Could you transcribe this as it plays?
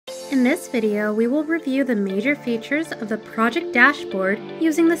In this video, we will review the major features of the project dashboard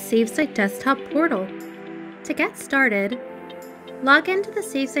using the Safesite desktop portal. To get started, log into the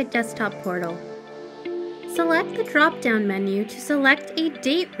Safesite desktop portal. Select the drop-down menu to select a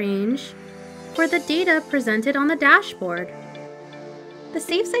date range for the data presented on the dashboard. The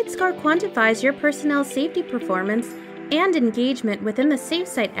Safesite Score quantifies your personnel's safety performance and engagement within the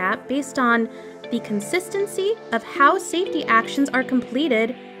Safesite app based on the consistency of how safety actions are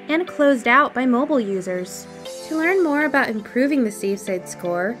completed and closed out by mobile users. To learn more about improving the Safesite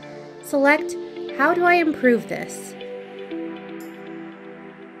Score, select How do I improve this?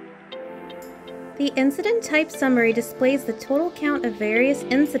 The Incident Type Summary displays the total count of various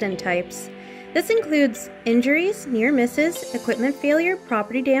incident types. This includes injuries, near misses, equipment failure,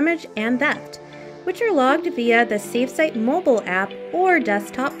 property damage, and theft, which are logged via the Safesite Mobile app or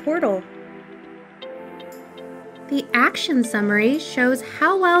desktop portal. The Action Summary shows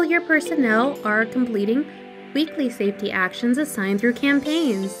how well your personnel are completing weekly safety actions assigned through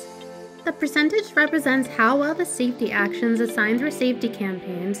campaigns. The percentage represents how well the safety actions assigned through safety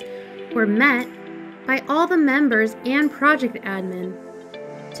campaigns were met by all the members and project admin.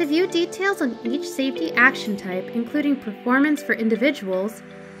 To view details on each safety action type, including performance for individuals,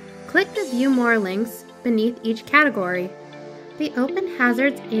 click the View More links beneath each category. The Open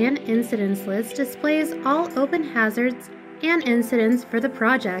Hazards and Incidents list displays all open hazards and incidents for the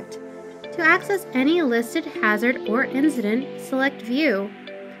project. To access any listed hazard or incident, select View.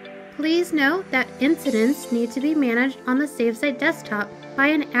 Please note that incidents need to be managed on the Safesite desktop by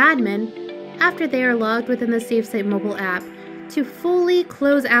an admin after they are logged within the Safesite mobile app to fully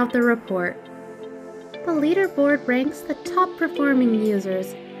close out the report. The leaderboard ranks the top performing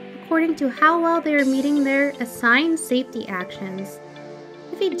users according to how well they are meeting their assigned safety actions.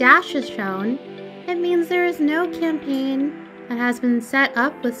 If a dash is shown, it means there is no campaign that has been set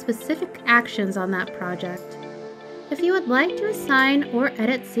up with specific actions on that project. If you would like to assign or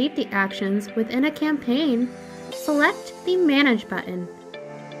edit safety actions within a campaign, select the Manage button.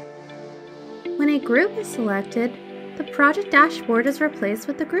 When a group is selected, the project dashboard is replaced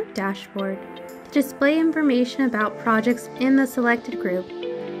with the group dashboard to display information about projects in the selected group.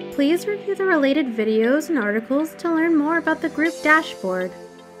 Please review the related videos and articles to learn more about the group dashboard.